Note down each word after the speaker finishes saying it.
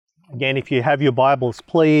Again, if you have your Bibles,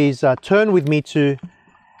 please turn with me to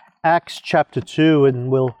Acts chapter 2, and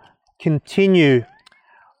we'll continue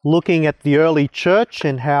looking at the early church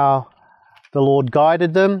and how the Lord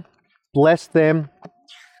guided them, blessed them,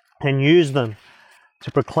 and used them to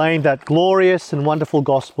proclaim that glorious and wonderful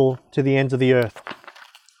gospel to the ends of the earth.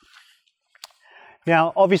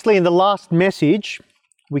 Now, obviously, in the last message,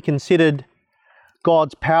 we considered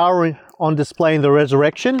God's power on display in the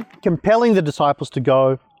resurrection, compelling the disciples to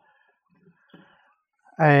go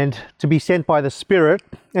and to be sent by the Spirit.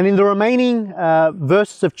 And in the remaining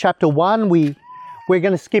verses of chapter 1, we're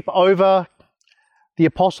going to skip over the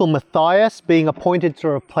Apostle Matthias being appointed to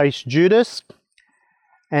replace Judas.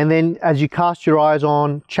 And then as you cast your eyes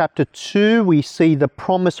on chapter 2, we see the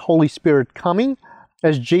promised Holy Spirit coming,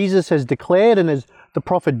 as Jesus has declared and as the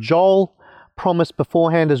prophet Joel promised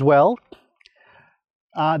beforehand as well.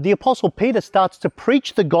 The Apostle Peter starts to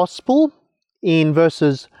preach the gospel in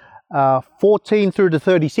verses 14 through to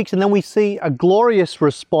 36, and then we see a glorious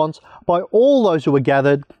response by all those who were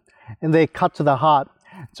gathered, and they're cut to the heart.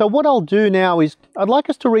 So what I'll do now is, I'd like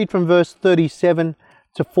us to read from verse 37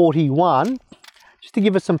 to 41, just to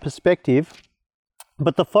give us some perspective,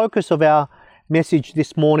 but the focus of our message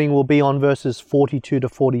this morning will be on verses 42 to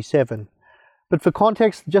 47. But for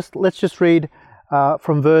context, let's just read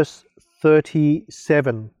from verse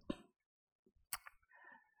 37.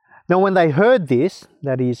 Now when they heard this,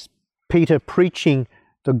 that is, Peter preaching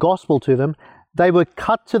the gospel to them, they were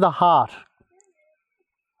cut to the heart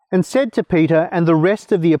and said to Peter and the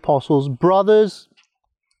rest of the apostles, "Brothers,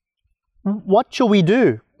 what shall we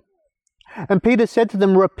do?" And Peter said to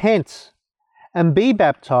them, "Repent and be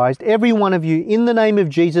baptized, every one of you, in the name of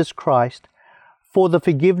Jesus Christ, for the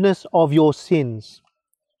forgiveness of your sins.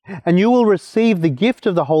 And you will receive the gift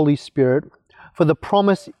of the Holy Spirit, for the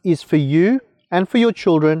promise is for you and for your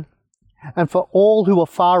children and for all who are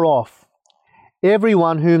far off,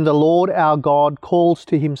 everyone whom the Lord our God calls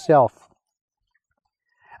to himself."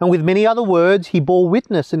 And with many other words he bore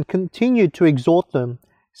witness and continued to exhort them,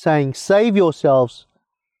 saying, "Save yourselves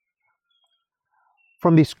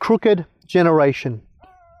from this crooked generation."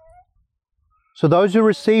 So those who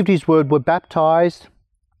received his word were baptized,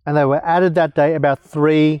 and they were added that day about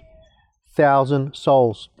 3,000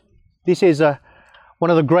 souls. This is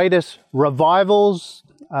one of the greatest revivals,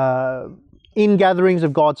 ingatherings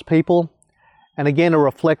of God's people, and again a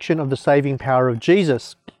reflection of the saving power of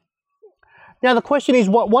Jesus. Now the question is,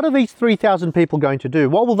 what are these 3,000 people going to do?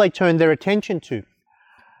 What will they turn their attention to?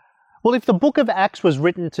 Well, if the book of Acts was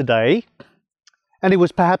written today, and it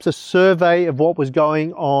was perhaps a survey of what was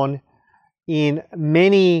going on in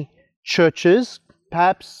many churches,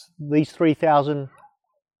 perhaps these 3,000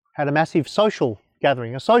 had a massive social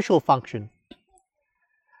gathering, a social function.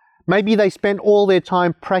 Maybe they spent all their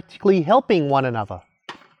time practically helping one another.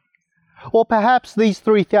 Or perhaps these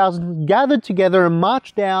 3,000 gathered together and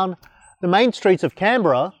marched down the main streets of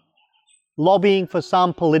Canberra lobbying for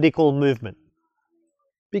some political movement.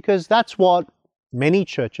 Because that's what many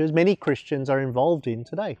churches, many Christians are involved in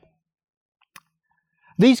today.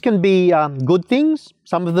 These can be good things,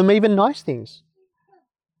 some of them even nice things.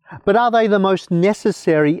 But are they the most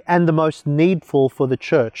necessary and the most needful for the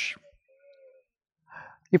church?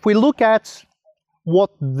 If we look at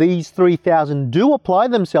what these 3,000 do apply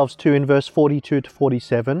themselves to in verse 42 to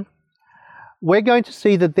 47, we're going to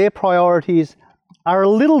see that their priorities are a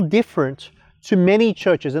little different to many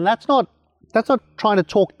churches. And that's not trying to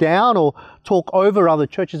talk down or talk over other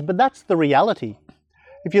churches, but that's the reality.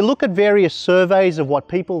 If you look at various surveys of what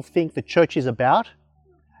people think the church is about,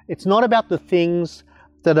 it's not about the things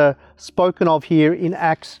that are spoken of here in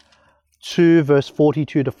Acts 2, verse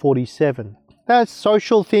 42 to 47. That's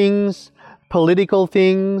social things, political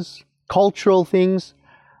things, cultural things.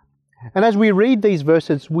 And as we read these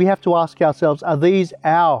verses, we have to ask ourselves, are these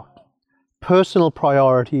our personal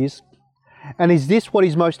priorities? And is this what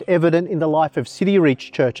is most evident in the life of City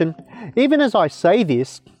Reach Church? And even as I say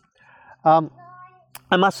this, I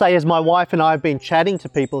must say, as my wife and I have been chatting to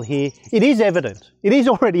people here, it is evident. It is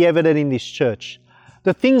already evident in this church.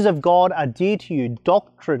 The things of God are dear to you: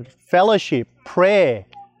 doctrine, fellowship, prayer.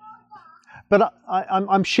 But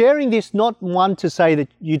I'm sharing this not one to say that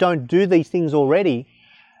you don't do these things already,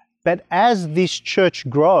 but as this church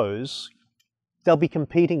grows, there'll be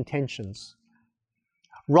competing tensions.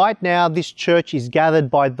 Right now, this church is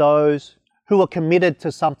gathered by those who are committed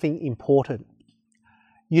to something important.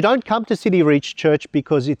 You don't come to City Reach Church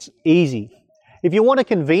because it's easy. If you want a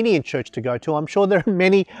convenient church to go to, I'm sure there are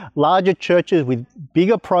many larger churches with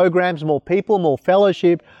bigger programs, more people, more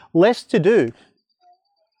fellowship, less to do.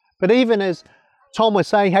 But even as Tom was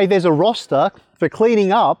saying, hey, there's a roster for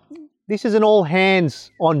cleaning up, This is an all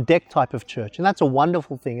hands on deck type of church, and that's a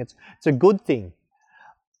wonderful thing. It's a good thing.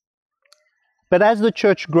 But as the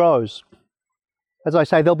church grows, as I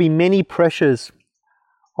say, there'll be many pressures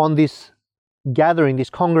on this gathering, this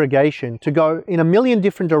congregation, to go in a million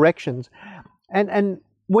different directions. And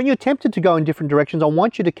when you're tempted to go in different directions, I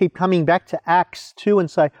want you to keep coming back to Acts 2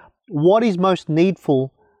 and say, what is most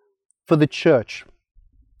needful for the church?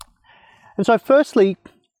 And so firstly,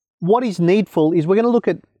 what is needful is we're going to look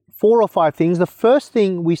at 4 or 5 things. The first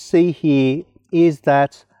thing we see here is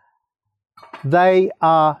that they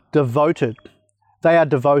are devoted. They are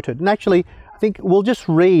devoted. And actually, I think we'll just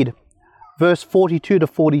read verse 42 to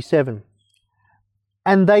 47.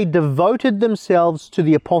 And they devoted themselves to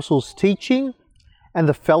the apostles' teaching and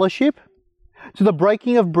the fellowship, to the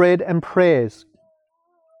breaking of bread and prayers.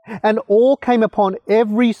 And all came upon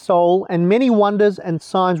every soul, and many wonders and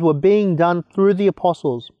signs were being done through the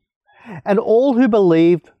apostles. And all who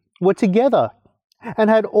believed were together and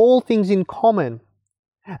had all things in common.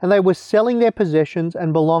 And they were selling their possessions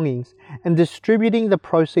and belongings and distributing the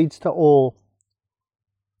proceeds to all,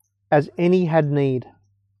 as any had need.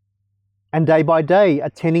 And day by day,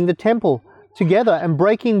 attending the temple together and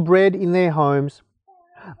breaking bread in their homes,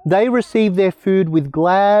 they received their food with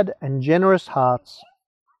glad and generous hearts,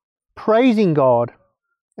 praising God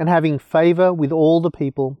and having favor with all the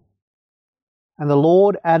people. And the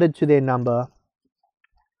Lord added to their number,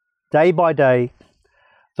 day by day,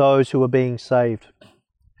 those who were being saved.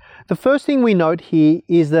 The first thing we note here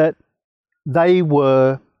is that they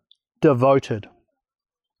were devoted.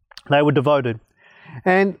 They were devoted.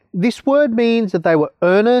 And this word means that they were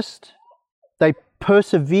earnest, they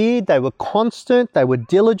persevered, they were constant, they were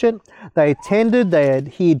diligent, they attended, they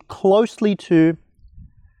adhered closely to,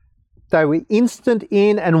 they were instant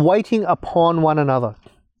in and waiting upon one another.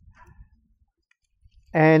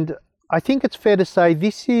 And I think it's fair to say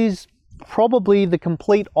this is probably the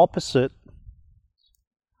complete opposite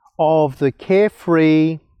of the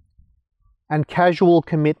carefree and casual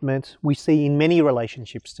commitment we see in many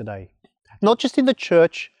relationships today. Not just in the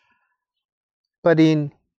church, but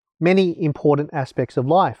in many important aspects of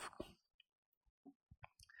life.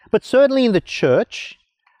 But certainly in the church,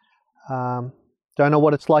 don't know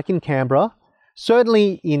what it's like in Canberra,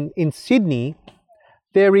 certainly in Sydney,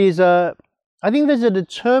 there's a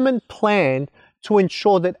determined plan to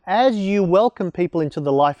ensure that as you welcome people into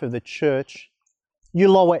the life of the church, you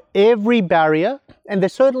lower every barrier, and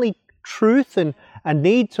there's certainly truth and a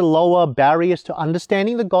need to lower barriers to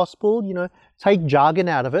understanding the gospel, take jargon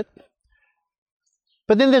out of it.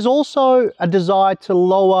 But then there's also a desire to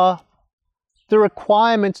lower the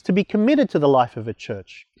requirements to be committed to the life of a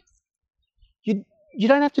church. You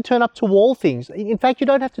don't have to turn up to all things. In fact, you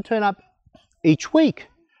don't have to turn up each week.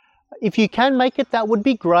 If you can make it, that would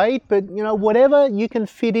be great, but whatever you can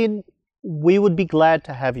fit in, we would be glad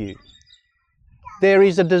to have you. There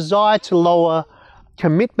is a desire to lower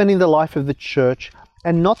commitment in the life of the church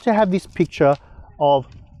and not to have this picture of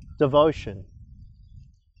devotion.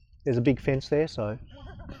 There's a big fence there, so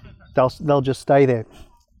they'll just stay there.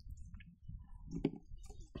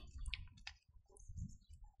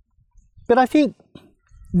 But I think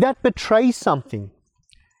that betrays something.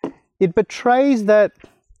 It betrays that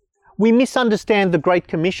we misunderstand the Great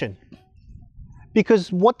Commission.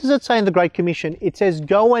 Because what does it say in the Great Commission? It says,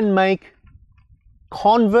 go and make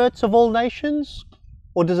converts of all nations?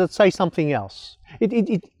 Or does it say something else?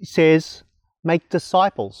 It says, make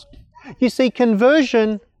disciples. You see,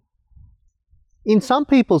 conversion, in some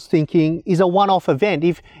people's thinking, is a one-off event.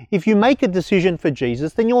 If you make a decision for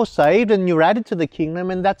Jesus, then you're saved and you're added to the kingdom,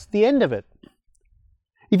 and that's the end of it.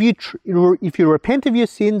 If you repent of your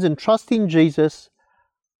sins and trust in Jesus,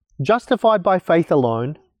 justified by faith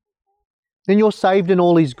alone, then you're saved and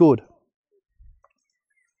all is good.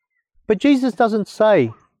 But Jesus doesn't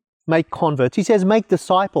say make converts. He says make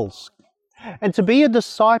disciples. And to be a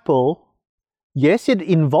disciple, yes, it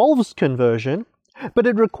involves conversion, but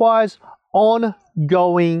it requires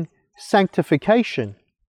ongoing sanctification.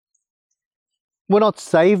 We're not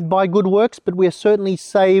saved by good works, but we are certainly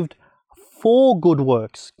saved for good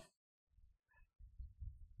works.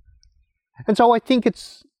 And so I think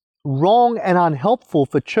it's wrong and unhelpful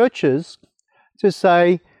for churches to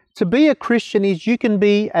say to be a Christian is you can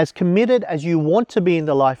be as committed as you want to be in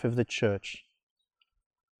the life of the church.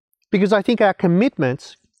 Because I think our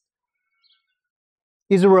commitment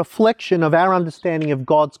is a reflection of our understanding of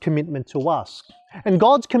God's commitment to us. And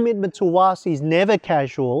God's commitment to us is never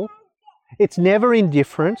casual, it's never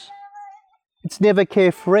indifferent, it's never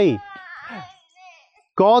carefree.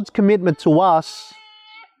 God's commitment to us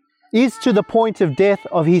is to the point of death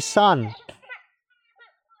of His Son.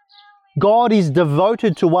 God is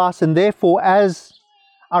devoted to us, and therefore, as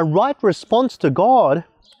a right response to God,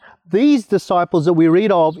 these disciples that we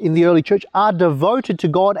read of in the early church are devoted to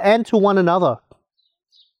God and to one another.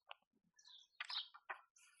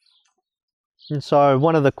 And so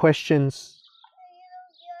one of the questions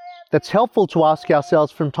that's helpful to ask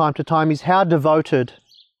ourselves from time to time is, how devoted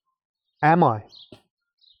am I?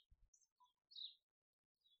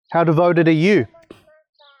 How devoted are you?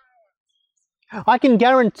 I can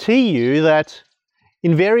guarantee you that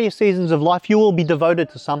in various seasons of life you will be devoted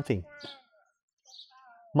to something.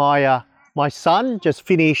 My son just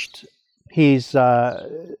finished his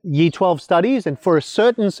Year 12 studies, and for a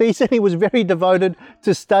certain season he was very devoted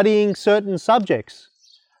to studying certain subjects.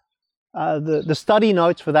 The study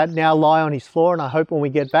notes for that now lie on his floor, and I hope when we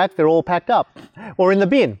get back they're all packed up or in the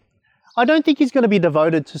bin. I don't think he's going to be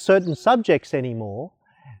devoted to certain subjects anymore,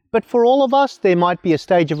 but for all of us there might be a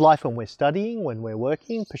stage of life when we're studying, when we're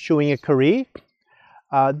working, pursuing a career.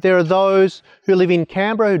 There are those who live in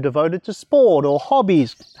Canberra who are devoted to sport or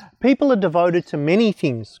hobbies. People are devoted to many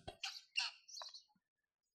things.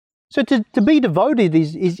 So to be devoted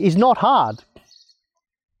is not hard.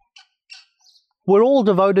 We're all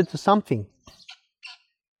devoted to something.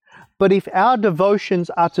 But if our devotions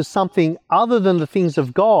are to something other than the things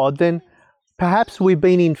of God, then perhaps we've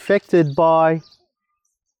been infected by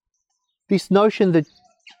this notion that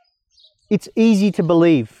it's easy to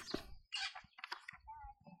believe.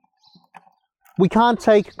 We can't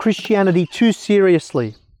take Christianity too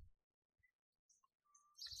seriously.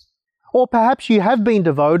 Or perhaps you have been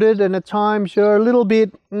devoted and at times you're a little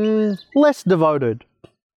bit less devoted.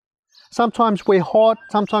 Sometimes we're hot,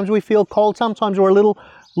 sometimes we feel cold, sometimes we're a little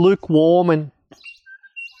lukewarm, and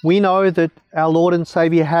we know that our Lord and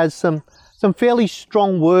Saviour has some fairly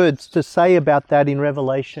strong words to say about that in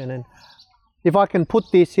Revelation. And if I can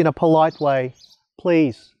put this in a polite way,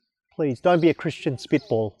 please don't be a Christian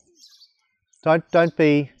spitball. Don't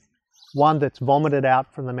be one that's vomited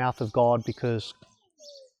out from the mouth of God because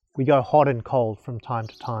we go hot and cold from time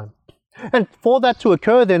to time. And for that to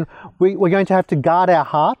occur, then we're going to have to guard our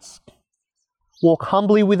hearts, walk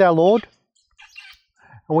humbly with our Lord,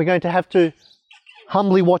 and we're going to have to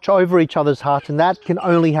humbly watch over each other's hearts, and that can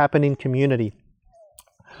only happen in community.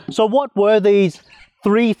 So what were these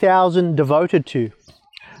 3,000 devoted to?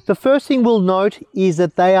 The first thing we'll note is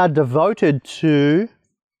that they are devoted to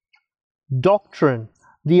doctrine,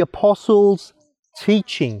 the apostles'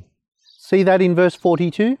 teaching. See that in verse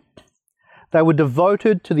 42? They were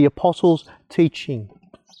devoted to the apostles' teaching.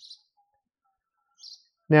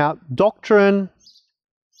 Now, doctrine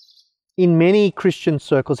in many Christian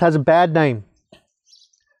circles has a bad name.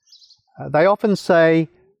 They often say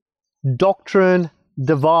doctrine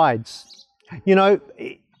divides. You know,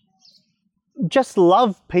 just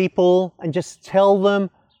love people and just tell them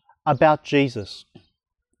about Jesus.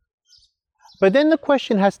 But then the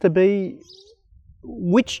question has to be,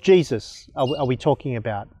 which Jesus are we talking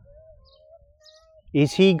about?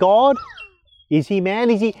 Is he God? Is he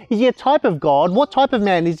man? Is he a type of God? What type of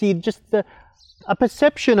man? Is he just a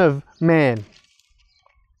perception of man?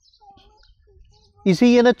 Is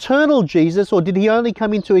he an eternal Jesus, or did he only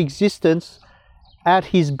come into existence at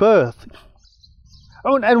his birth?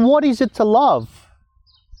 Oh, and what is it to love?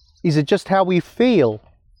 Is it just how we feel?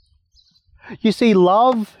 You see,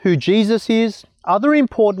 love, who Jesus is, other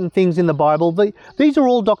important things in the Bible, these are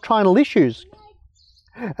all doctrinal issues.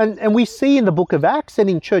 And we see in the book of Acts and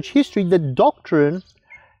in church history that doctrine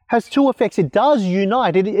has two effects. It does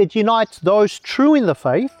unite. It unites those true in the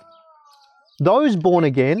faith, those born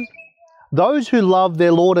again, those who love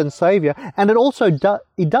their Lord and Saviour, and it also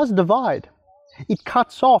does divide. It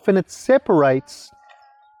cuts off and it separates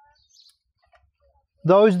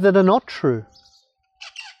those that are not true,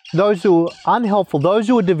 those who are unhelpful, those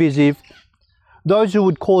who are divisive, those who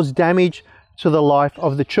would cause damage to the life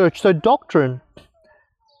of the church. So doctrine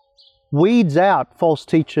weeds out false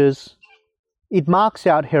teachers. It marks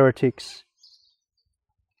out heretics.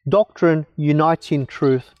 Doctrine unites in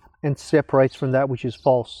truth and separates from that which is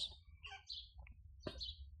false.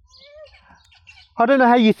 I don't know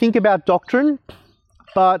how you think about doctrine,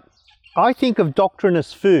 but I think of doctrine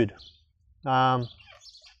as food.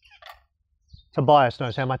 Tobias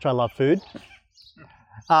knows how much I love food.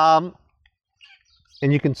 And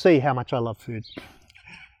you can see how much I love food.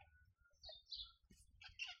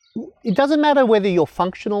 It doesn't matter whether you're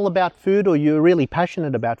functional about food or you're really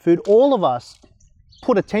passionate about food. All of us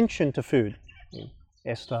put attention to food.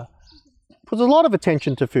 Esther puts a lot of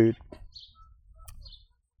attention to food.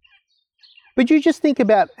 But you just think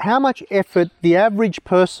about how much effort the average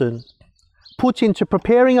person puts into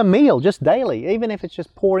preparing a meal just daily, even if it's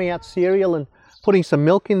just pouring out cereal and putting some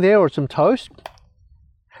milk in there or some toast.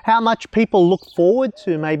 How much people look forward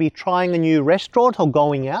to maybe trying a new restaurant or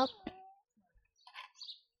going out.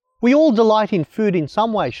 We all delight in food in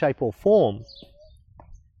some way, shape or form.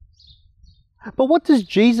 But what does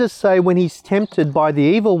Jesus say when he's tempted by the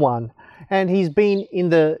evil one and he's been in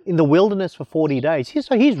the wilderness for 40 days?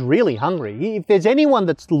 So he's really hungry. If there's anyone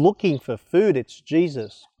that's looking for food, it's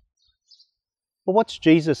Jesus. But what's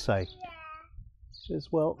Jesus say? He says,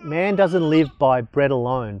 well, man doesn't live by bread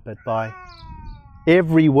alone, but by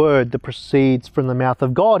every word that proceeds from the mouth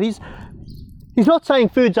of God. He's not saying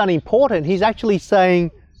food's unimportant. He's actually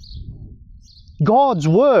saying God's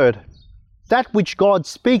word, that which God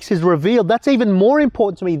speaks is revealed. That's even more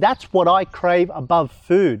important to me. That's what I crave above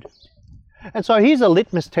food. And so here's a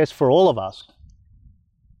litmus test for all of us.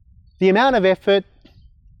 The amount of effort,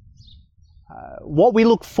 what we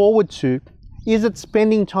look forward to, is it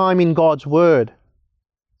spending time in God's word,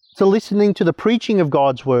 to listening to the preaching of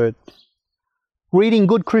God's word, reading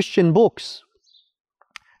good Christian books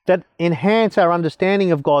that enhance our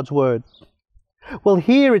understanding of God's word. Well,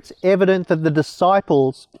 here it's evident that the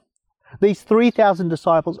disciples, these 3,000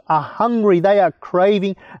 disciples, are hungry, they are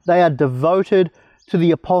craving, they are devoted to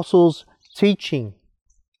the apostles' teaching.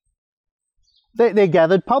 They're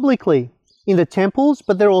gathered publicly in the temples,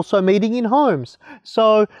 but they're also meeting in homes.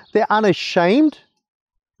 So they're unashamed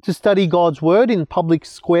to study God's word in public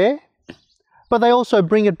square, but they also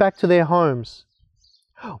bring it back to their homes.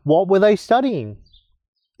 What were they studying?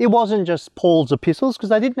 It wasn't just Paul's epistles, because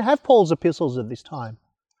they didn't have Paul's epistles at this time.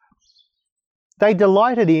 They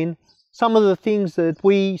delighted in some of the things that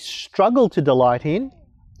we struggle to delight in,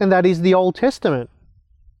 and that is the Old Testament.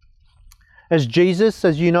 As Jesus,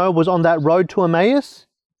 as you know, was on that road to Emmaus,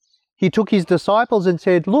 he took his disciples and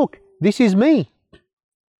said, look, this is me.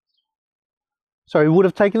 So he would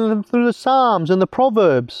have taken them through the Psalms and the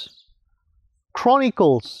Proverbs,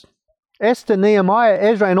 Chronicles, Esther, Nehemiah,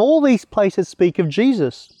 Ezra, and all these places speak of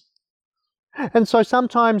Jesus. And so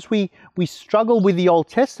sometimes we struggle with the Old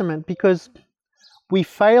Testament because we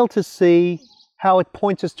fail to see how it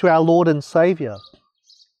points us to our Lord and Saviour.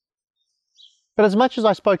 But as much as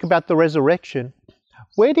I spoke about the resurrection,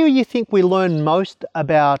 where do you think we learn most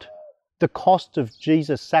about the cost of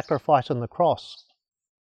Jesus' sacrifice on the cross?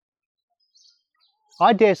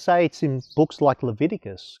 I dare say it's in books like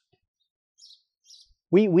Leviticus.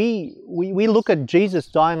 We look at Jesus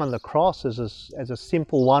dying on the cross as a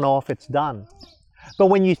simple one-off, it's done. But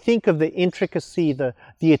when you think of the intricacy,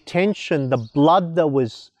 the attention, the blood that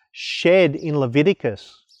was shed in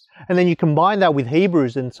Leviticus, and then you combine that with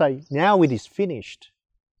Hebrews and say, now it is finished.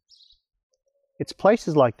 It's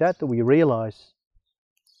places like that that we realize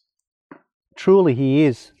truly he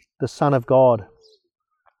is the Son of God.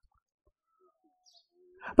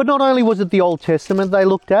 But not only was it the Old Testament they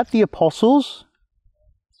looked at, the apostles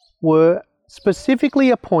were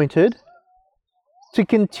specifically appointed to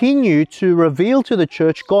continue to reveal to the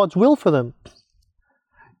church God's will for them.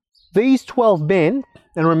 These 12 men,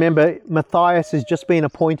 and remember Matthias has just been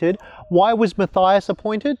appointed. Why was Matthias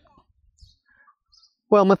appointed?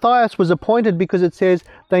 Well, Matthias was appointed because it says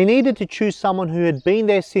they needed to choose someone who had been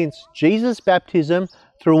there since Jesus' baptism,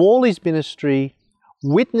 through all his ministry,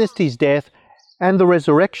 witnessed his death and the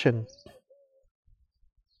resurrection.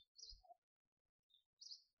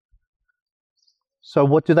 So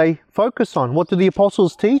what do they focus on? What do the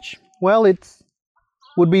apostles teach? Well, it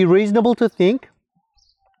would be reasonable to think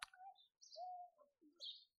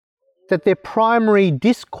that their primary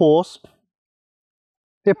discourse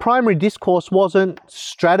wasn't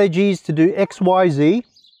strategies to do X, Y, Z,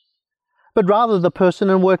 but rather the person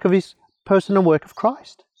and work of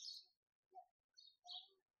Christ.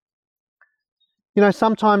 You know,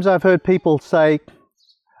 sometimes I've heard people say,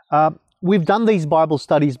 we've done these Bible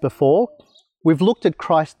studies before, we've looked at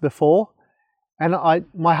Christ before, and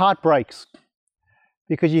my heart breaks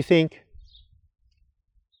because you think,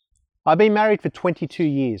 I've been married for 22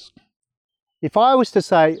 years. If I was to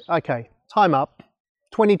say, okay, time up,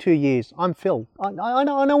 22 years, I'm filled. I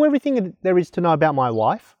know everything there is to know about my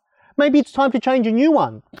wife. Maybe it's time to change a new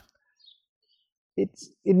one. It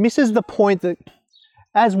misses the point that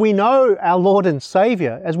as we know our Lord and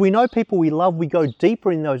Saviour, as we know people we love, we go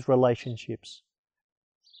deeper in those relationships.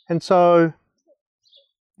 And so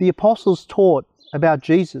the apostles taught about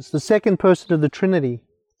Jesus, the second person of the Trinity.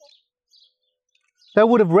 They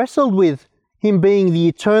would have wrestled with him being the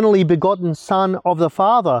eternally begotten Son of the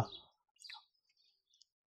Father,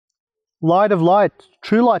 light of light,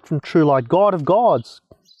 true light from true light, God of gods.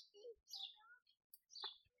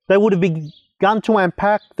 They would have begun to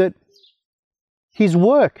unpack that his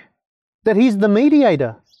work, that he's the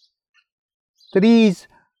mediator, that he's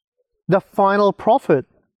the final prophet.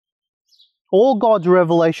 All God's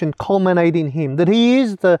revelation culminate in him, that he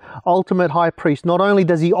is the ultimate high priest. Not only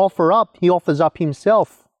does he offer up, he offers up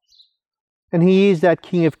himself. And he is that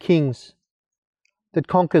King of Kings that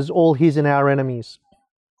conquers all his and our enemies.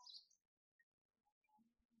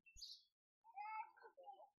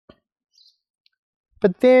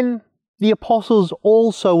 But then the apostles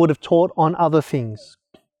also would have taught on other things.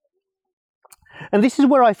 And this is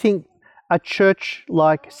where I think a church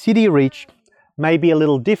like City Reach may be a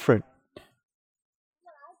little different.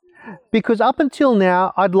 Because up until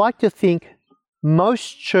now, I'd like to think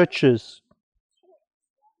most churches,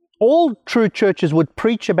 all true churches, would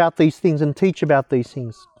preach about these things and teach about these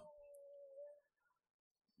things.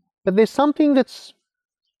 But there's something that's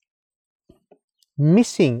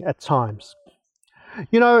missing at times.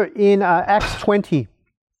 You know, in Acts 20,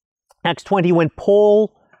 when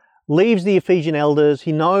Paul leaves the Ephesian elders,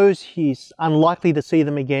 he knows he's unlikely to see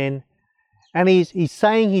them again, and he's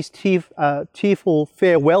saying his tearful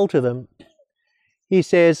farewell to them. He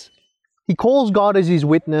says, he calls God as his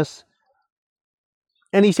witness,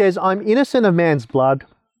 and he says, I'm innocent of man's blood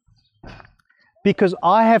because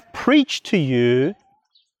I have preached to you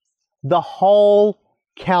the whole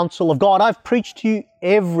counsel of God. I've preached to you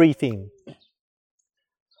everything,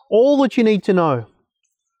 all that you need to know.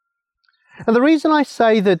 And the reason I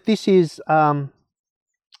say that this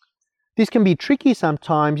can be tricky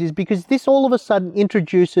sometimes is because this all of a sudden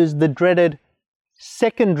introduces the dreaded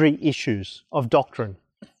secondary issues of doctrine.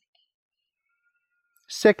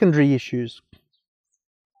 Secondary issues.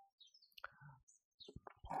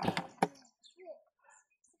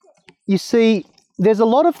 You see, there's a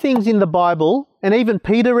lot of things in the Bible, and even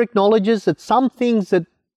Peter acknowledges that some things that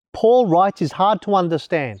Paul writes is hard to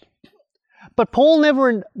understand. But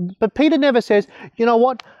Peter never says, you know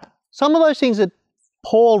what, some of those things that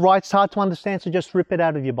Paul writes hard to understand, so just rip it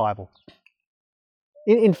out of your Bible.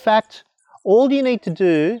 In fact, all you need to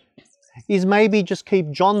do is maybe just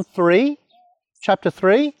keep John 3, chapter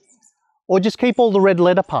 3, or just keep all the red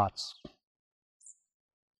letter parts.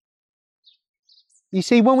 You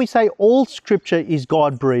see, when we say all Scripture is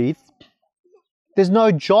God-breathed, there's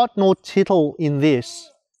no jot nor tittle in this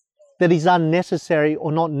that is unnecessary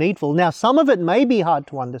or not needful. Now, some of it may be hard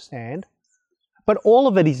to understand, but all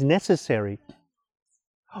of it is necessary.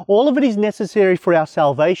 All of it is necessary for our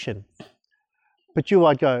salvation. But you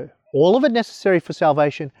might go, all of it necessary for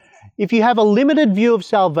salvation? If you have a limited view of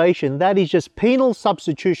salvation, that is just penal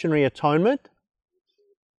substitutionary atonement,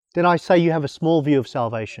 then I say you have a small view of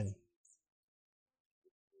salvation.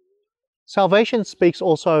 Salvation speaks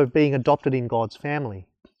also of being adopted in God's family,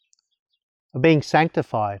 of being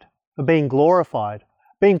sanctified, of being glorified,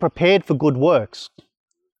 being prepared for good works.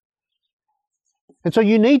 And so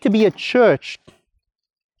you need to be a church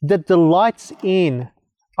that delights in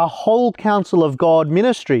a whole counsel of God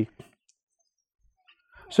ministry.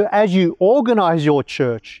 So as you organize your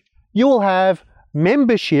church, you will have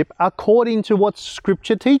membership according to what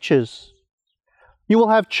Scripture teaches. You will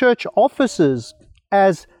have church officers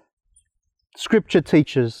as Scripture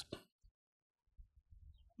teaches.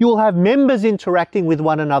 You will have members interacting with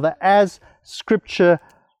one another as Scripture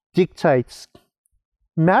dictates.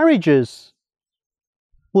 Marriages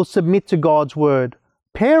will submit to God's Word.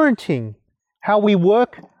 Parenting, how we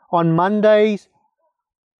work on Mondays,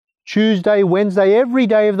 Tuesday, Wednesday, every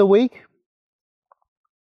day of the week,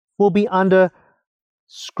 will be under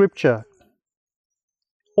Scripture.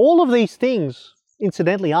 All of these things,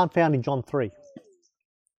 incidentally, aren't found in John 3.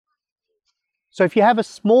 So if you have a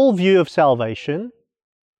small view of salvation,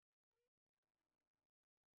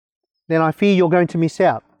 then I fear you're going to miss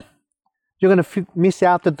out. You're going to miss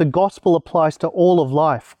out that the gospel applies to all of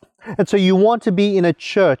life. And so you want to be in a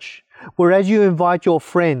church where as you invite your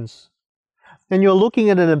friends and you're looking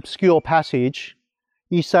at an obscure passage,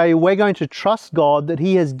 you say, we're going to trust God that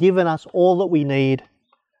He has given us all that we need,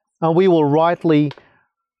 and we will rightly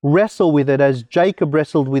wrestle with it as Jacob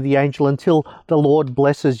wrestled with the angel until the Lord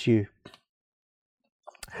blesses you.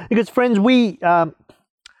 Because friends, we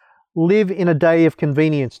live in a day of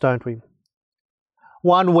convenience, don't we?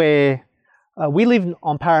 One where we live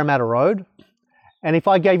on Parramatta Road, and if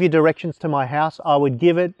I gave you directions to my house, I would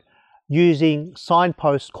give it using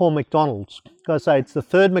signposts called McDonald's. I say it's the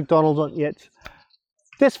third McDonald's on yet.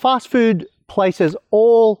 There's fast food places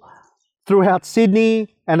all throughout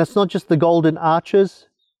Sydney, and it's not just the Golden Arches.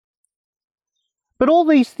 But all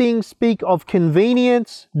these things speak of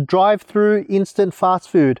convenience, drive-through, instant fast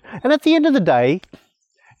food. And at the end of the day,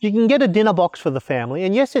 you can get a dinner box for the family.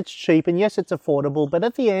 And yes, it's cheap, and yes, it's affordable. But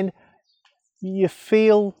at the end, you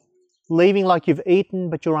feel leaving like you've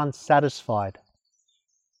eaten, but you're unsatisfied.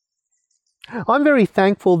 I'm very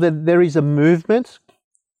thankful that there is a movement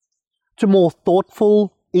to more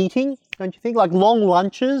thoughtful eating, don't you think? Like long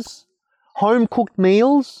lunches, home-cooked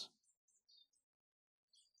meals,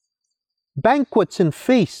 banquets and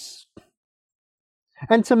feasts.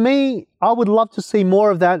 And to me, I would love to see more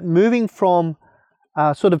of that, moving from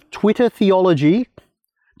sort of Twitter theology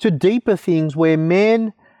to deeper things where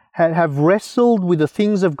men have wrestled with the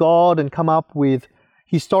things of God and come up with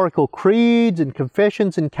historical creeds and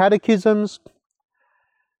confessions and catechisms.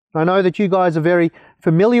 I know that you guys are very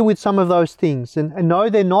familiar with some of those things and know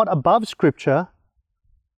they're not above Scripture,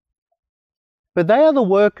 but they are the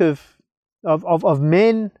work of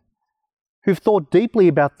men who've thought deeply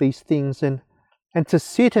about these things, and to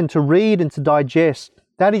sit and to read and to digest,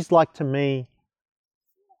 that is like, to me,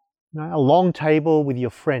 a long table with your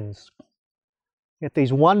friends. You get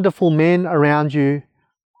these wonderful men around you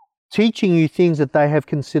teaching you things that they have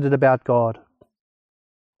considered about God.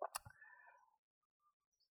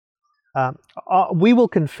 We will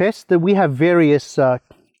confess that we have various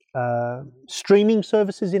streaming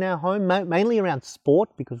services in our home, mainly around sport,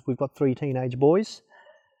 because we've got 3 teenage boys.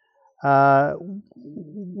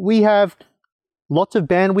 We have lots of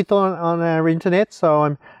bandwidth on our internet,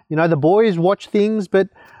 so the boys watch things, but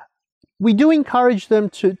we do encourage them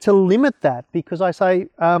to limit that, because I say,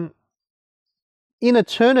 in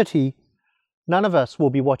eternity, none of us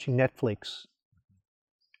will be watching Netflix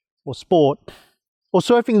or sport or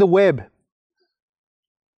surfing the web.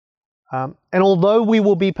 And although we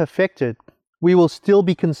will be perfected, we will still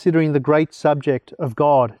be considering the great subject of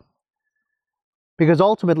God. Because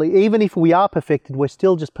ultimately, even if we are perfected, we're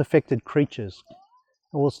still just perfected creatures.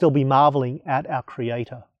 And we'll still be marveling at our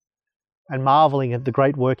Creator and marveling at the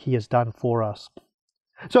great work He has done for us.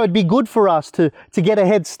 So it'd be good for us to get a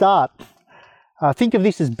head start. Think of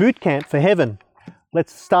this as boot camp for heaven.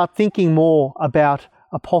 Let's start thinking more about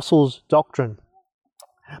apostles' doctrine.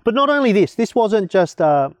 But not only this wasn't just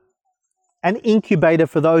an incubator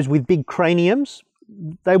for those with big craniums.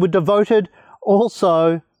 They were devoted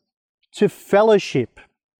also to fellowship.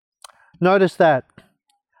 Notice that.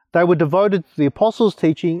 They were devoted to the apostles'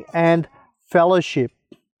 teaching and fellowship.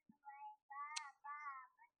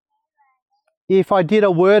 If I did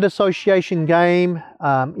a word association game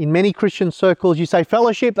in many Christian circles, you say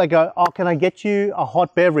fellowship, they go, oh, can I get you a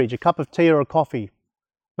hot beverage, a cup of tea or a coffee?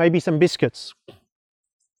 Maybe some biscuits.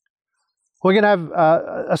 We're going to have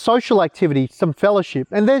a social activity, some fellowship.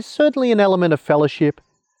 And there's certainly an element of fellowship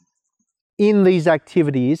in these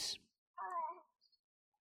activities.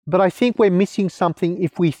 But I think we're missing something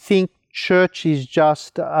if we think church is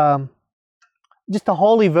just a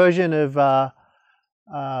holy version of, I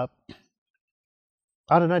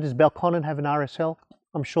don't know, does Belconnen have an RSL?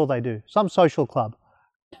 I'm sure they do. Some social club.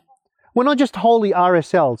 We're not just holy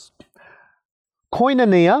RSLs.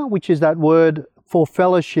 Koinonia, which is that word for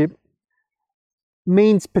fellowship,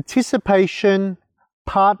 means participation,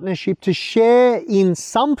 partnership, to share in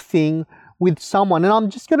something with someone. And I'm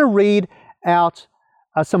just going to read out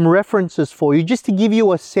some references for you, just to give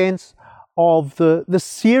you a sense of the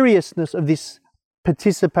seriousness of this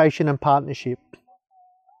participation and partnership.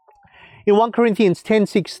 In 1 Corinthians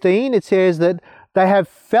 10:16, it says that they have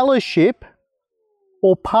fellowship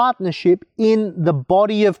or partnership in the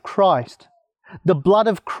body of Christ, the blood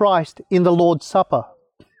of Christ in the Lord's Supper.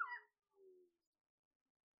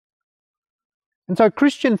 And so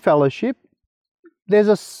Christian fellowship, there's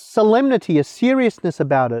a solemnity, a seriousness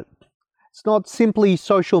about it. It's not simply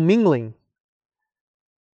social mingling.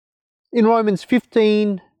 In Romans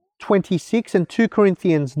 15:26 and 2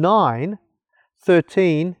 Corinthians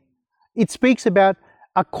 9:13, it speaks about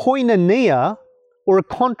a koinonia, or a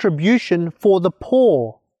contribution for the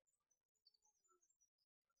poor.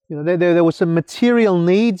 There were some material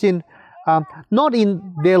needs in, not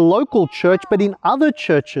in their local church, but in other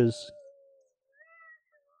churches.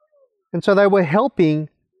 And so they were helping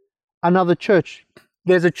another church.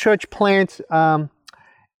 There's a church plant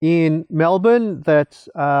in Melbourne that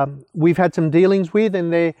we've had some dealings with,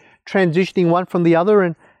 and they're transitioning one from the other.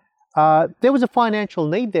 And there was a financial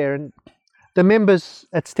need there, and the members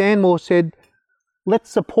at Stanmore said, let's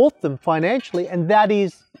support them financially. And that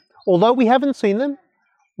is, although we haven't seen them,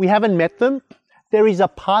 we haven't met them, there is a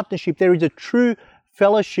partnership, there is a true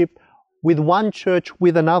fellowship with one church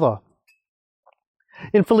with another.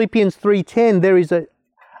 In Philippians 3:10, there is a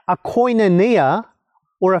koinonia,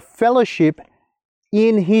 or a fellowship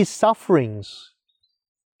in His sufferings.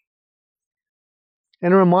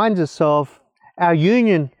 And it reminds us of our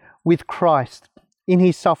union with Christ in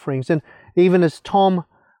His sufferings. And even as Tom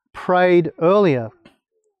prayed earlier,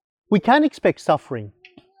 we can expect suffering.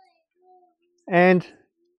 And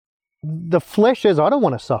the flesh says, I don't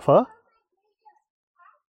want to suffer.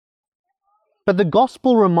 But the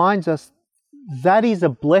gospel reminds us that is a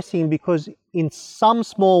blessing because in some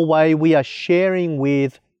small way we are sharing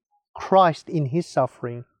with Christ in his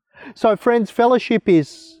suffering. So friends, fellowship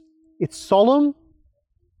it's solemn,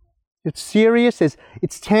 it's serious,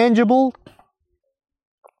 it's tangible,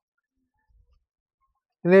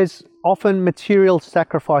 and there's often material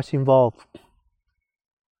sacrifice involved.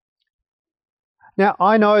 Now,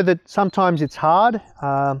 I know that sometimes it's hard.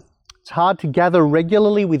 It's hard to gather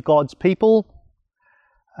regularly with God's people.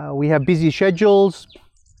 We have busy schedules,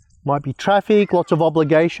 might be traffic, lots of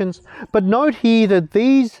obligations. But note here that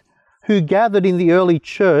these who gathered in the early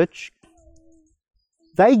church,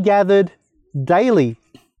 they gathered daily.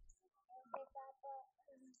 It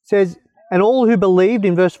says, and all who believed,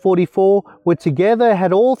 in verse 44, were together,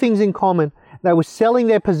 had all things in common. They were selling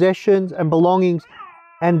their possessions and belongings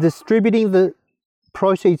and distributing the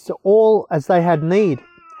proceeds to all as they had need.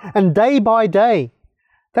 And day by day,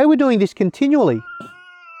 they were doing this continually.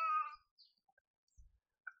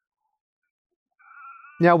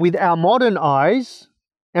 Now, with our modern eyes,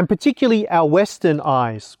 and particularly our Western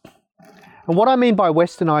eyes, and what I mean by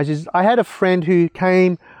Western eyes is I had a friend who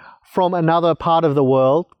came from another part of the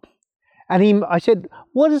world, and I said,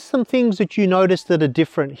 what are some things that you notice that are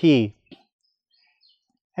different here?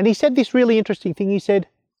 And he said this really interesting thing. He said,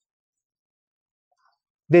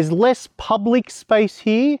 there's less public space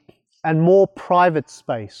here and more private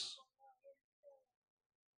space.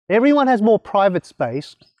 Everyone has more private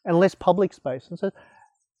space and less public space.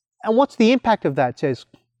 And what's the impact of that?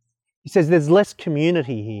 He says there's less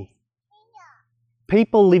community here.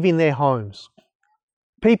 People live in their homes.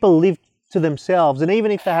 People live to themselves. And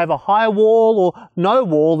even if they have a high wall or no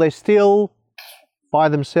wall, they're still by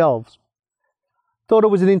themselves. Thought it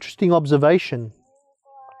was an interesting observation.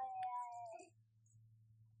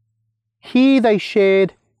 Here they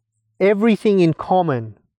shared everything in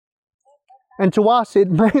common. And to us it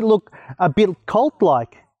may look a bit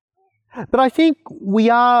cult-like. But I think we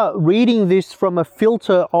are reading this from a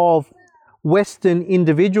filter of Western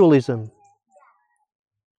individualism.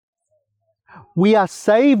 We are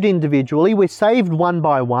saved individually, we're saved one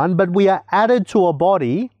by one, but we are added to a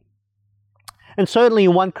body. And certainly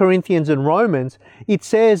in 1 Corinthians and Romans, it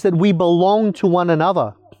says that we belong to one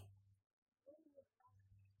another.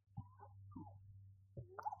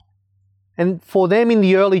 And for them in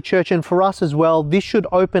the early church and for us as well, this should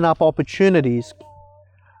open up opportunities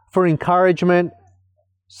for encouragement,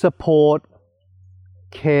 support,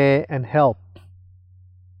 care and help.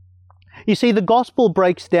 You see, the gospel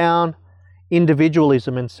breaks down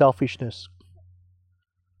individualism and selfishness.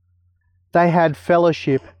 They had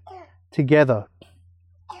fellowship together.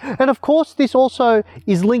 And of course, this also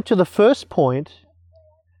is linked to the first point,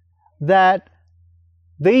 that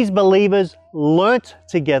these believers learnt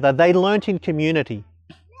together. They learnt in community.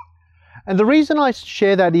 And the reason I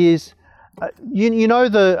share that is, you know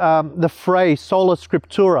the phrase sola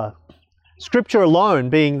scriptura, Scripture alone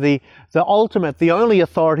being the ultimate, the only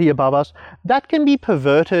authority above us, that can be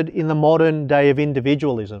perverted in the modern day of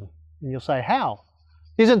individualism. And you'll say, how?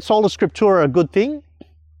 Isn't sola scriptura a good thing?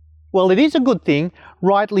 Well, it is a good thing,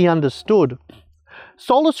 rightly understood.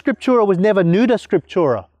 Sola scriptura was never nuda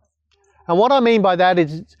scriptura. And what I mean by that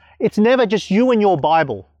is it's never just you and your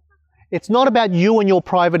Bible. It's not about you and your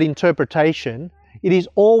private interpretation. It is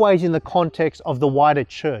always in the context of the wider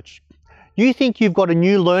church. You think you've got a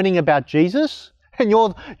new learning about Jesus and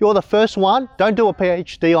you're the first one? Don't do a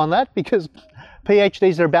PhD on that, because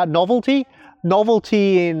PhDs are about novelty.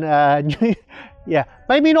 Novelty in,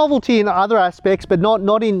 maybe novelty in other aspects, but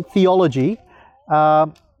not in theology.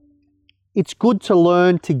 It's good to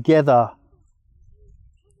learn together.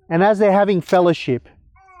 And as they're having fellowship,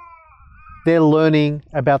 they're learning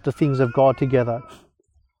about the things of God together.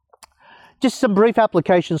 Just some brief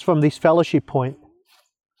applications from this fellowship point.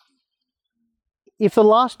 If the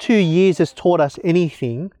last 2 years has taught us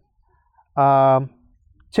anything,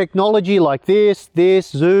 technology like this,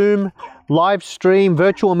 Zoom, live stream,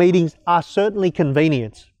 virtual meetings are certainly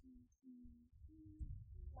convenient.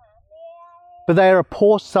 But they are a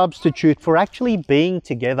poor substitute for actually being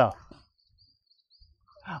together.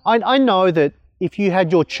 I know that if you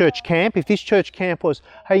had your church camp, if this church camp was,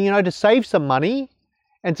 hey, to save some money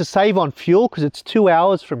and to save on fuel because it's 2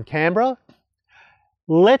 hours from Canberra,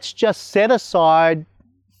 let's just set aside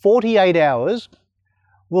 48 hours.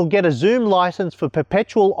 We'll get a Zoom license for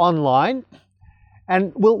perpetual online,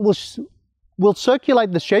 and we'll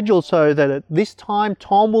circulate the schedule so that at this time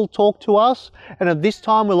Tom will talk to us, and at this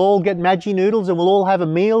time we'll all get Maggi noodles and we'll all have a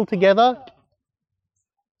meal together.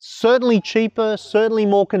 Certainly cheaper, certainly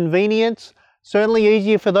more convenient, certainly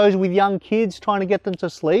easier for those with young kids trying to get them to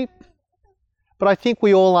sleep. But I think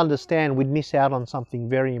we all understand we'd miss out on something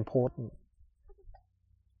very important.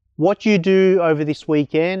 What you do over this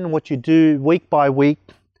weekend, what you do week by week,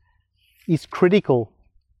 is critical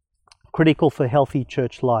for healthy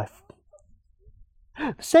church life.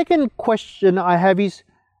 The second question I have is,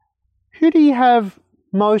 who do you have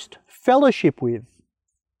most fellowship with?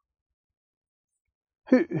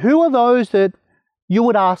 Who are those that you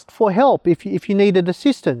would ask for help if you needed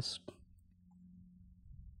assistance?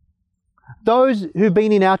 Those who've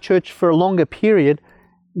been in our church for a longer period,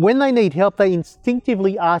 when they need help, they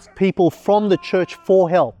instinctively ask people from the church for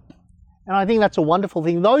help. And I think that's a wonderful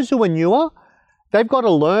thing. Those who are newer, they've got to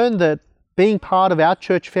learn that being part of our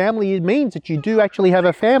church family, it means that you do actually have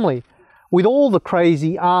a family with all the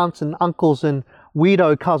crazy aunts and uncles and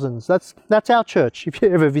weirdo cousins. That's our church, if you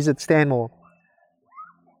ever visit Stanmore.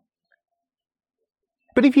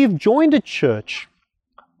 But if you've joined a church,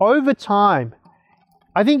 over time,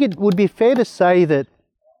 I think it would be fair to say that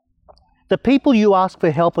the people you ask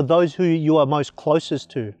for help are those who you are most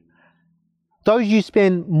closest to. Those you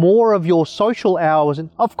spend more of your social hours, and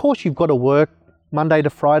of course you've got to work Monday to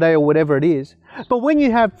Friday or whatever it is, but when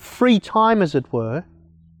you have free time, as it were,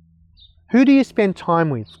 who do you spend time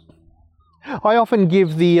with? I often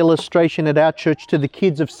give the illustration at our church to the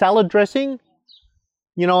kids of salad dressing.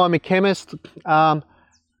 You know, I'm a chemist.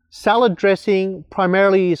 Salad dressing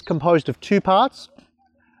primarily is composed of two parts.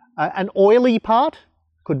 An oily part,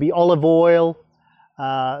 could be olive oil,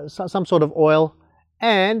 some sort of oil,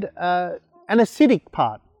 and an acidic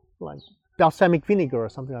part, like balsamic vinegar or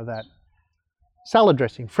something like that. Salad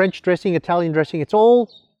dressing, French dressing, Italian dressing, it's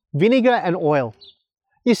all vinegar and oil.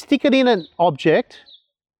 You stick it in an object,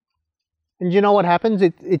 and you know what happens?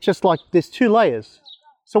 It's just like there's two layers.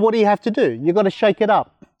 So what do you have to do? You've got to shake it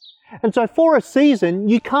up. And so for a season,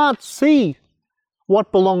 you can't see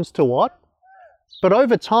what belongs to what, but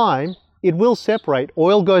over time, it will separate.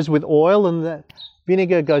 Oil goes with oil and the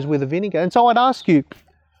vinegar goes with the vinegar. And so I'd ask you,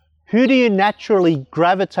 who do you naturally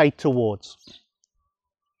gravitate towards?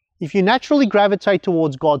 If you naturally gravitate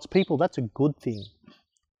towards God's people, that's a good thing.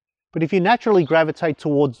 But if you naturally gravitate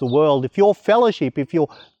towards the world, if your fellowship, if your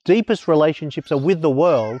deepest relationships are with the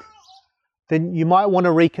world, then you might want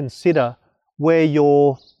to reconsider where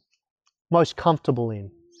you're most comfortable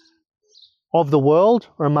in, of the world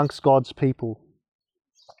or amongst God's people.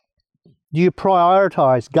 Do you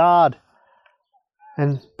prioritize, guard,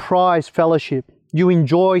 and prize fellowship? Do you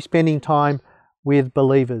enjoy spending time with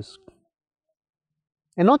believers?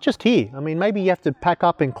 And not just here. I mean, maybe you have to pack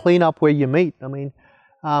up and clean up where you meet. I mean,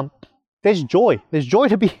 there's joy. There's joy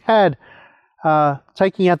to be had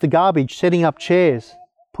taking out the garbage, setting up chairs,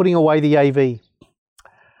 putting away the AV.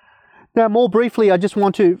 Now, more briefly, I just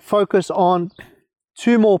want to focus on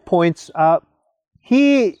two more points.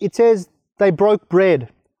 Here it says they broke bread.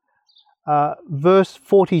 Verse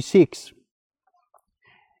 46.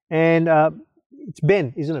 And it's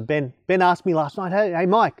Ben, isn't it? Ben asked me last night, hey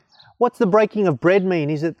Mike, what's the breaking of bread mean?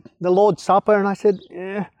 Is it the Lord's Supper? And I said,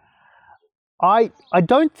 I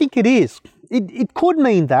don't think it is. It could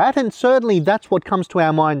mean that, and certainly that's what comes to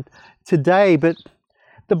our mind today, but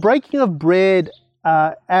the breaking of bread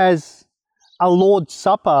as a Lord's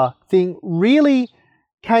Supper thing really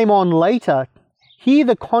came on later. Here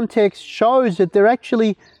the context shows that they're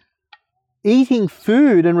actually eating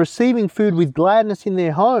food and receiving food with gladness in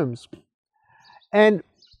their homes. And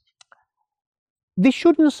this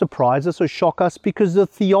shouldn't surprise us or shock us, because the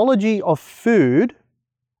theology of food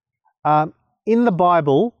in the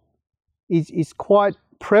Bible is quite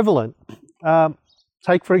prevalent.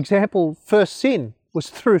 Take, for example, first sin was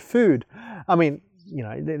through food. I mean, you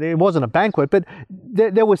know, there wasn't a banquet, but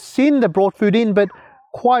there was sin that brought food in. But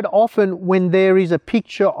quite often when there is a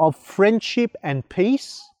picture of friendship and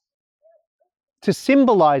peace, to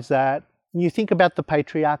symbolize that, you think about the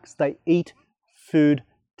patriarchs, they eat food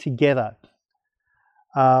together.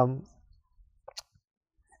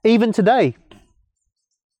 Even today,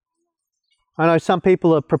 I know some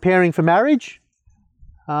people are preparing for marriage.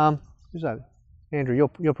 Who's that? Andrew,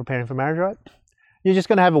 you're preparing for marriage, right? You're just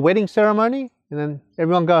going to have a wedding ceremony and then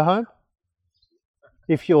everyone go home?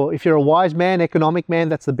 If you're a wise man, economic man,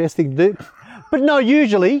 that's the best thing to do. But no,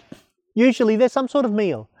 usually there's some sort of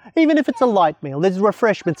meal. Even if it's a light meal, there's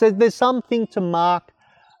refreshments, there's something to mark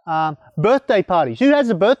birthday parties. Who has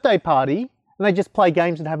a birthday party and they just play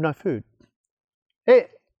games and have no food? It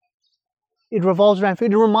revolves around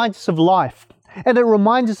food. It reminds us of life. And it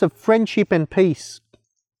reminds us of friendship and peace.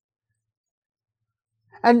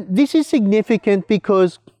 And this is significant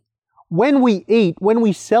because when we eat, when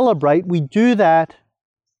we celebrate, we do that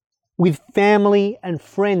with family and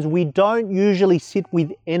friends. We don't usually sit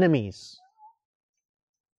with enemies.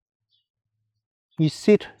 You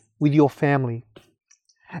sit with your family.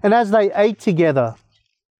 And as they ate together,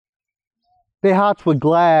 their hearts were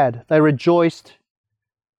glad, they rejoiced,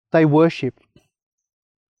 they worshipped.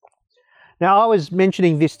 Now, I was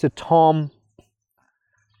mentioning this to Tom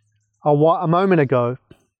a moment ago.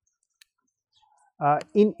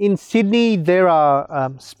 In Sydney, there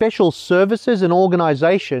are special services and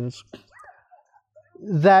organisations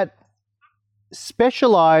that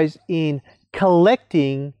specialise in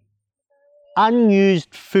collecting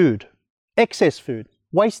unused food, excess food,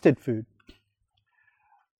 wasted food.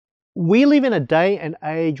 We live in a day and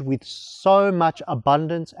age with so much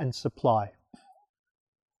abundance and supply.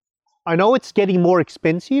 I know it's getting more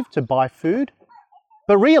expensive to buy food,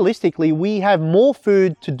 but realistically, we have more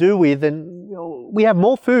food to do with, and we have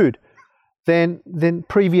more food than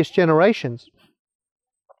previous generations.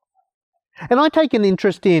 And I take an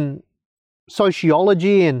interest in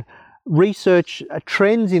sociology and research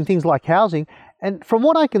trends in things like housing, and from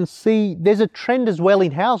what I can see, there's a trend as well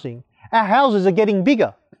in housing. Our houses are getting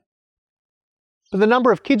bigger, but the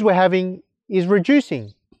number of kids we're having is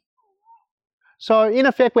reducing. So in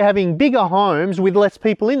effect, we're having bigger homes with less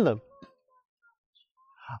people in them.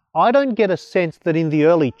 I don't get a sense that in the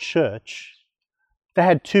early church, they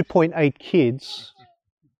had 2.8 kids,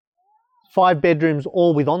 5 bedrooms,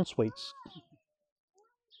 all with en-suites.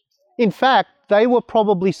 In fact, they were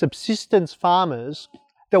probably subsistence farmers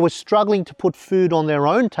that were struggling to put food on their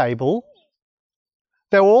own table.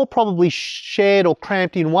 They were all probably shared or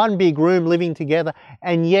cramped in one big room living together,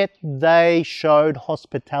 and yet they showed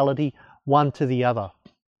hospitality one to the other.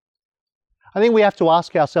 I think we have to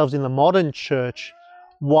ask ourselves in the modern church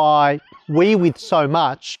why we, with so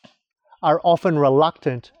much, are often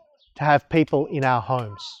reluctant to have people in our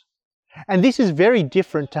homes. And this is very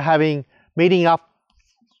different to meeting up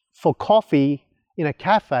for coffee in a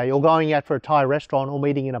cafe or going out for a Thai restaurant or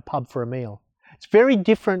meeting in a pub for a meal. It's very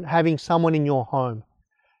different having someone in your home.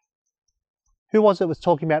 Who was it was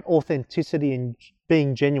talking about authenticity and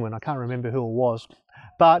being genuine? I can't remember who it was.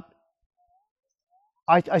 But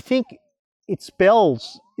I think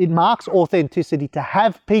it marks authenticity to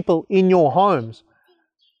have people in your homes.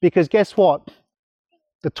 Because guess what?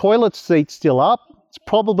 The toilet seat's still up. It's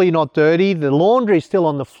probably not dirty. The laundry's still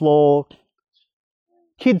on the floor.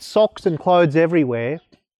 Kids' socks and clothes everywhere.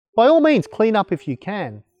 By all means, clean up if you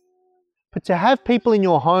can. But to have people in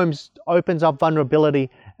your homes opens up vulnerability.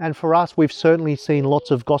 And for us, we've certainly seen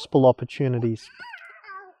lots of gospel opportunities.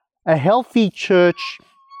 A healthy church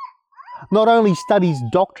not only studies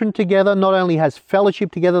doctrine together, not only has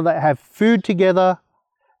fellowship together, they have food together,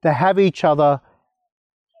 they have each other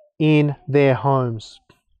in their homes.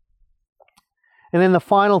 And then the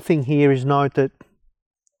final thing here is note that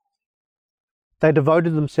they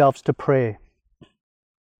devoted themselves to prayer.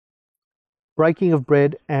 Breaking of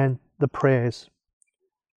bread and the prayers.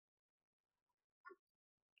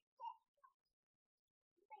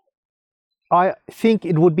 I think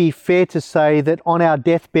it would be fair to say that on our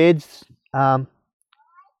deathbeds,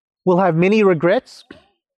 we'll have many regrets.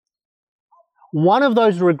 One of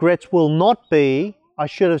those regrets will not be, I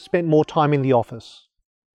should have spent more time in the office.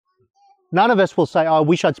 None of us will say, I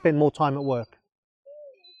wish I'd spent more time at work.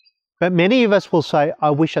 But many of us will say, I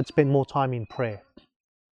wish I'd spent more time in prayer.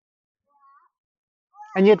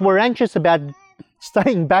 And yet we're anxious about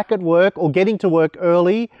staying back at work or getting to work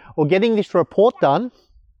early or getting this report done,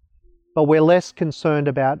 but we're less concerned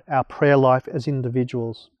about our prayer life as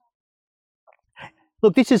individuals.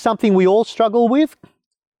 Look, this is something we all struggle with.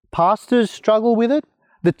 Pastors struggle with it.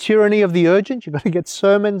 The tyranny of the urgent. You've got to get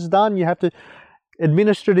sermons done. You have to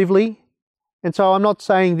administratively. And so I'm not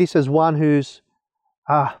saying this as one who's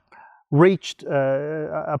reached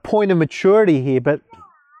a point of maturity here, but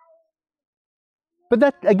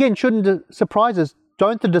that, again, shouldn't surprise us.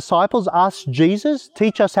 Don't the disciples ask Jesus,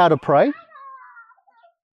 teach us how to pray?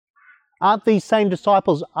 Aren't these same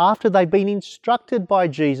disciples, after they've been instructed by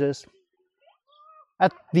Jesus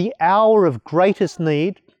at the hour of greatest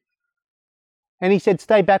need, and he said,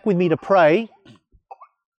 stay back with me to pray,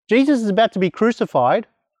 Jesus is about to be crucified.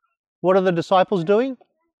 What are the disciples doing?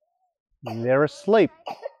 They're asleep.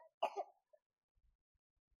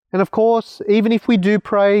 And of course, even if we do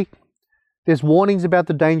pray, there's warnings about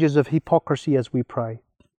the dangers of hypocrisy as we pray.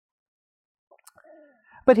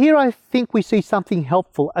 But here I think we see something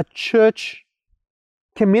helpful, a church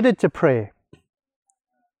committed to prayer.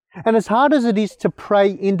 And as hard as it is to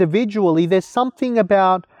pray individually, there's something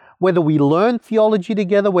about whether we learn theology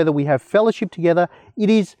together, whether we have fellowship together, it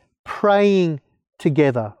is praying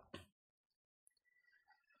together.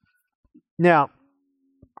 Now,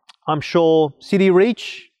 I'm sure City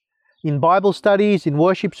Reach, in Bible studies, in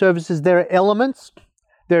worship services, there are elements.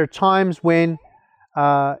 There are times when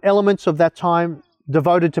elements of that time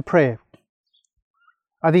devoted to prayer.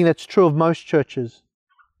 I think that's true of most churches.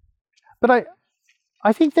 But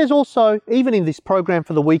I think there's also, even in this program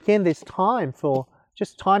for the weekend, there's time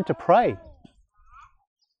to pray.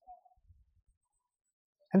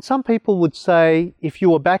 And some people would say, if you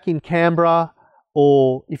were back in Canberra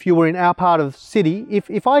or if you were in our part of the city,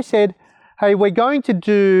 if I said, hey,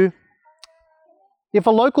 if a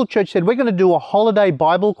local church said, we're going to do a holiday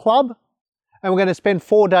Bible club and we're going to spend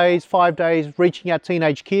 4 days, 5 days reaching out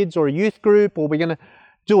teenage kids or a youth group, or we're going to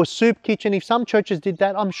do a soup kitchen, if some churches did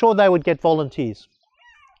that, I'm sure they would get volunteers.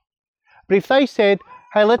 But if they said,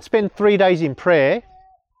 hey, let's spend 3 days in prayer,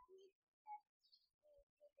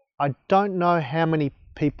 I don't know how many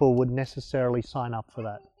people would necessarily sign up for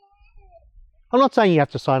that. I'm not saying you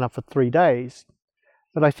have to sign up for 3 days,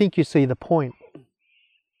 but I think you see the point.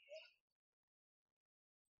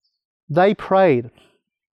 They prayed.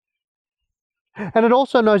 And it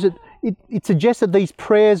also knows that it suggests that these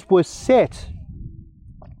prayers were set.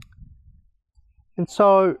 And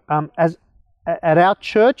so, at our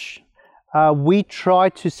church, we try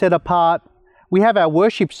to set apart, we have our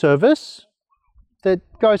worship service that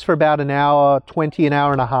goes for about an hour 20, an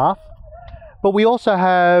hour and a half. But we also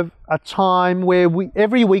have a time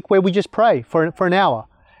every week where we just pray for an hour.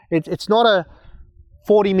 It's not a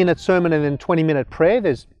 40-minute sermon and then 20-minute prayer.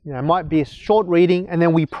 There's, might be a short reading and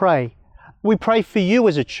then we pray. We pray for you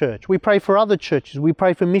as a church. We pray for other churches. We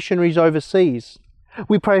pray for missionaries overseas.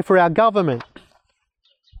 We pray for our government.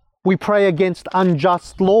 We pray against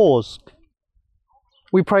unjust laws.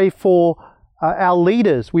 We pray for our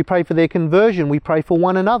leaders. We pray for their conversion. We pray for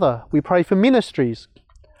one another. We pray for ministries.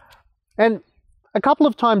 And a couple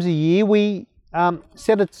of times a year we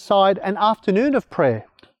set aside an afternoon of prayer.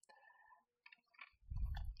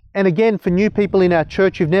 And again, for new people in our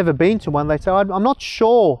church who've never been to one, they say, I'm not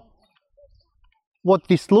sure what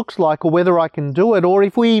this looks like or whether I can do it or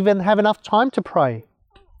if we even have enough time to pray.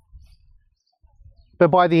 But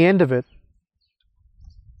by the end of it,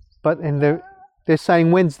 they're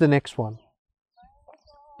saying, when's the next one?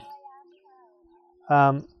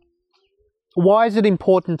 Why is it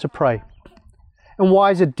important to pray? And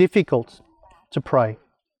why is it difficult to pray?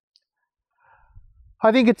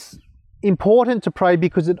 I think it's important to pray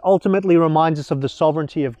because it ultimately reminds us of the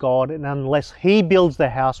sovereignty of God, and unless He builds the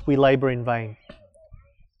house, we labour in vain.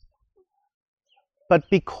 But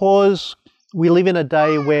because we live in a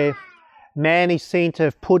day where man is seen to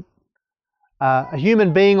have put a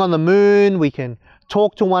human being on the moon, we can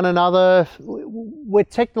talk to one another. We're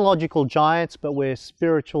technological giants, but we're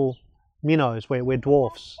spiritual minnows, we're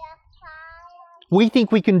dwarfs. We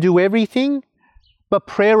think we can do everything, but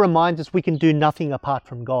prayer reminds us we can do nothing apart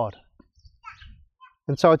from God.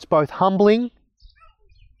 And so it's both humbling,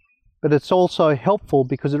 but it's also helpful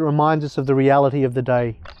because it reminds us of the reality of the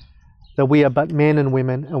day, that we are but men and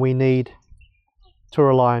women and we need to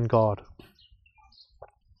rely on God.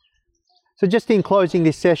 So just in closing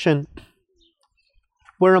this session,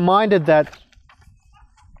 we're reminded that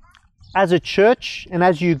as a church and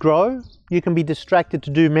as you grow, you can be distracted to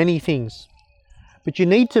do many things. But we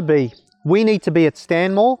need to be at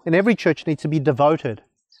Stanmore, and every church needs to be devoted.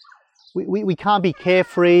 We can't be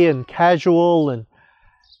carefree and casual and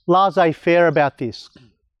laissez-faire about this.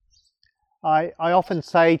 I often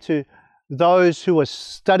say to those who are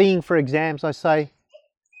studying for exams, I say,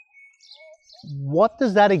 what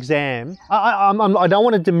does that exam... I don't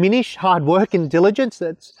want to diminish hard work and diligence.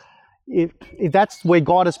 If that's where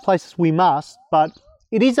God has placed us, we must, but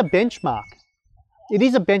it is a benchmark. It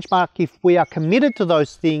is a benchmark if we are committed to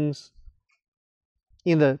those things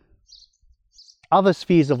in the other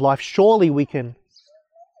spheres of life. Surely we can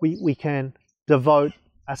devote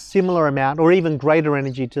a similar amount or even greater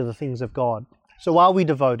energy to the things of God. So are we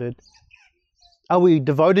devoted? Are we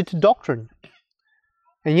devoted to doctrine?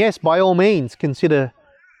 And yes, by all means, consider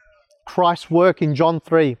Christ's work in John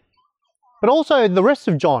 3, but also the rest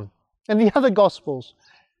of John and the other Gospels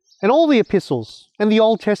and all the epistles and the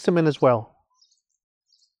Old Testament as well.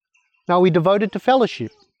 Now, are we devoted to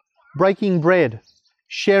fellowship, breaking bread,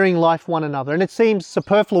 sharing life one another? And it seems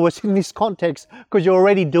superfluous in this context because you're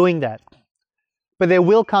already doing that. But there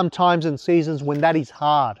will come times and seasons when that is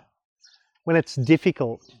hard, when it's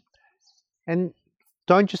difficult. And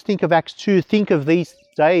don't just think of Acts 2, think of these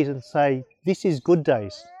days and say, this is good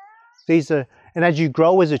days. And as you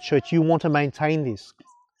grow as a church, you want to maintain this.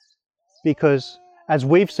 Because as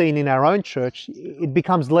we've seen in our own church, it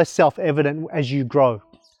becomes less self-evident as you grow.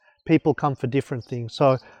 People come for different things.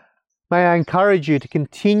 So may I encourage you to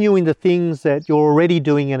continue in the things that you're already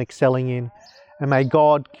doing and excelling in. And may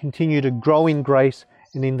God continue to grow in grace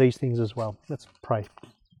and in these things as well. Let's pray.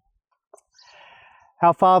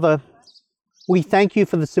 Our Father, we thank you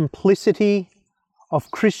for the simplicity of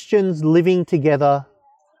Christians living together,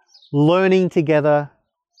 learning together,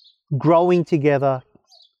 growing together,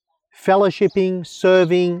 fellowshipping,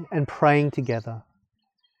 serving and praying together.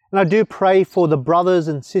 And I do pray for the brothers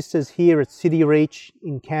and sisters here at City Reach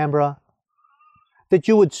in Canberra, that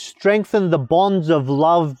you would strengthen the bonds of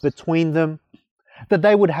love between them, that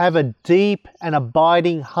they would have a deep and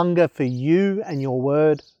abiding hunger for you and your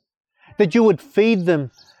word, that you would feed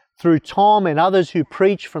them through Tom and others who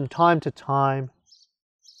preach from time to time.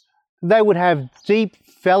 They would have deep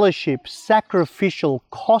fellowship, sacrificial,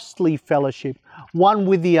 costly fellowship, one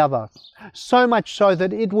with the other, so much so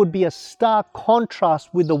that it would be a stark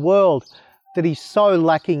contrast with the world that is so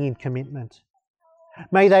lacking in commitment.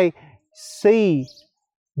 May they see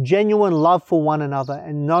genuine love for one another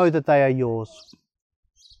and know that they are yours.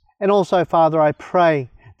 And also, Father, I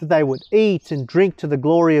pray that they would eat and drink to the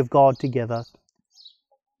glory of God together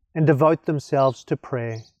and devote themselves to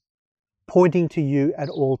prayer, pointing to you at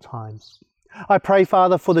all times. I pray,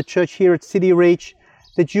 Father, for the church here at City Reach,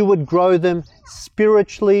 that you would grow them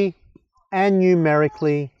spiritually and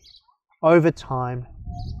numerically over time.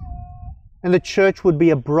 And the church would be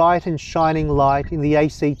a bright and shining light in the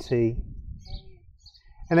ACT.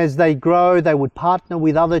 And as they grow, they would partner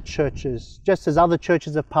with other churches, just as other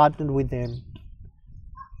churches have partnered with them.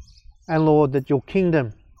 And Lord, that your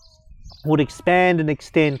kingdom would expand and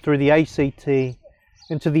extend through the ACT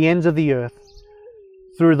and to the ends of the earth,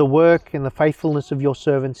 through the work and the faithfulness of your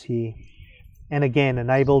servants here, and again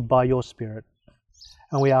enabled by your Spirit.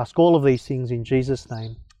 And we ask all of these things in Jesus'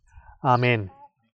 name. Amen.